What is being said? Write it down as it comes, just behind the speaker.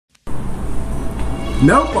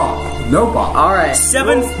No ball. No ball. Alright.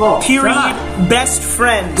 Seventh ball. period Shut best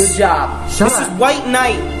friends. Good job. This is White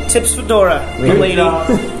Knight, tips Fedora, the lady.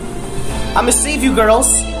 I'ma save you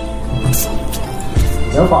girls.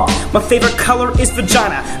 No ball. My favorite color is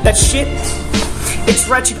vagina. That shit, it's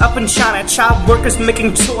ratchet up in China. Child workers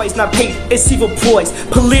making toys, not paid, it's evil ploys.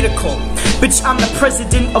 Political, bitch, I'm the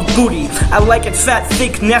president of booty. I like it fat,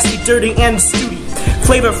 thick, nasty, dirty, and stooty.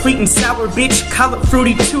 Flavor sweet and sour, bitch, call it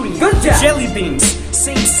fruity tooty. Good job. Jelly beans,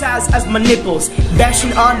 same size as my nipples.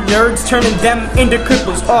 Bashing on nerds, turning them into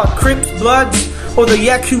cripples. All Crips, Bloods, or the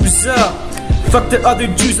Yakuza. Fuck the other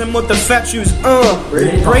Jews, I'm with the fat Jews.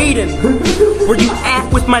 Braden, where you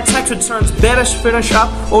at with my tax returns? Better finish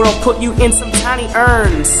up, or I'll put you in some tiny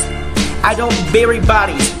urns. I don't bury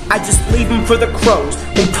bodies, I just leave them for the crows.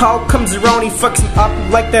 When Paul comes around, he fucks them up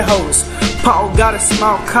like the hose. Paul got a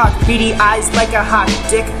small cock, beady eyes like a hot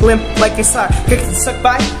dick, limp like a sock. Get sucked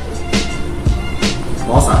by?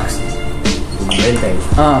 Ball socks. Main thing.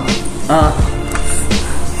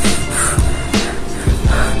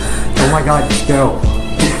 Oh my god, just go.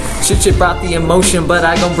 Shit brought the emotion, but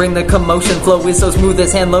I gon' bring the commotion. Flow is so smooth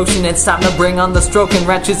as hand lotion. It's time to bring on the stroking.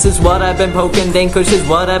 Ratchets is what I've been poking. Dane Kush is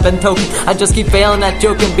what I've been toking. I just keep failing at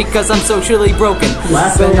joking because I'm socially broken.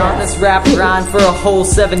 Been on this rap grind for a whole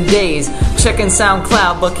 7 days. Checking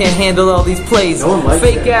SoundCloud, but can't handle all these plays.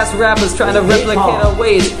 Fake ass rappers trying to replicate our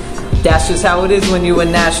ways. That's just how it is when you a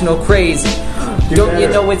national craze. Don't you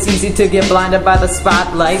know it's easy to get blinded by the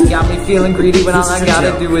spotlight? Got me feeling greedy when all I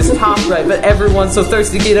gotta do is top right. But everyone's so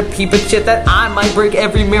thirsty to get a peep of shit that I might break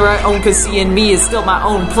every mirror I own, cause seeing me is still my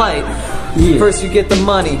own play. First you get the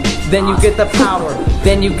money, then you get the power,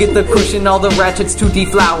 then you get the cushion, all the ratchets to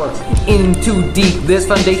deflower. In too deep, there's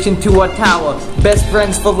foundation to our tower. Best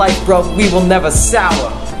friends for life, bro, we will never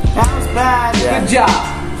sour. That was bad. Good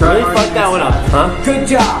job. Really fucked that one up, huh? Good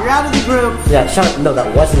job. You're out of the group. Yeah, shut up. No,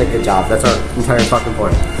 that wasn't a good job. That's our entire fucking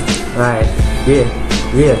point. Alright. Yeah.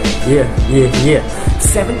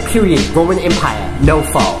 7th period, Roman Empire, no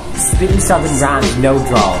fall. Spitting southern rhymes, no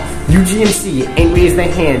draw. UGMC ain't raised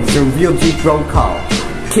their hands during real Jeep roll call.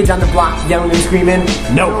 Kids on the block yelling and screaming,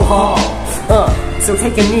 no hall. So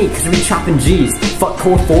take a knee, cause we chopping G's. Fuck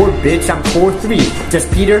core 4, bitch, I'm core 3.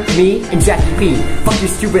 Just Peter, me, and Jackie B. Fuck your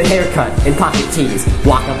stupid haircut and pocket tees.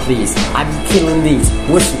 Walk up please, I'm killing these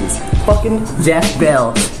wussies. Fucking Jeff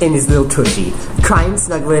Bell and his little tushy. Crying,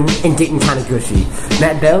 snuggling, and getting kinda gushy.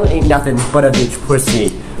 Matt Bell ain't nothing but a bitch pussy.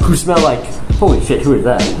 Who smell like, holy shit, who is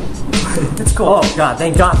that? It's cool. Oh god,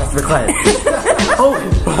 thank god that's for Clem.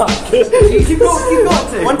 Holy fuck. Keep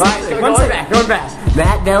going. One Going back.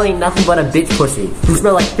 Matt Bell ain't nothing but a bitch pussy who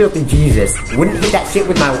smell like filthy Jesus. Wouldn't hit that shit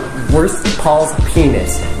with my worst Paul's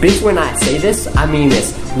penis. Bitch, when I say this, I mean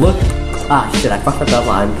this. Look, shit, I fucked up that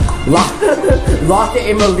line. Lock it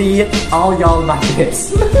in Malie, all y'all like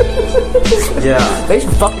this. Yeah. Thanks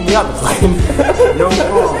for fucking me up, Clem. No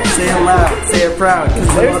problem. Say it loud. Say it proud. Cause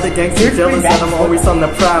some other gangsters jealous that I'm always on the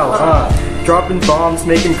prowl. Dropping bombs,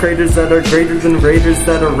 making craters that are greater than raiders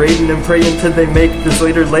that are raiding and praying till they make this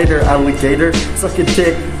later. Alligator, suck a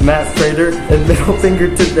dick, Matt Prater, and middle finger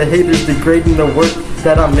to the haters, degrading the work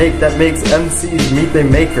that I make that makes MCs meet their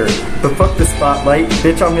maker. But fuck the spotlight,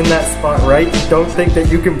 bitch, I'm in that spot, right? Don't think that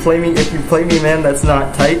you can play me. If you play me, man, that's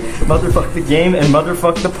not tight. Motherfuck the game and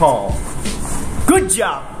motherfuck the Paul. Good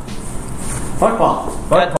job. Fuck Paul.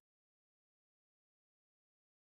 Fuck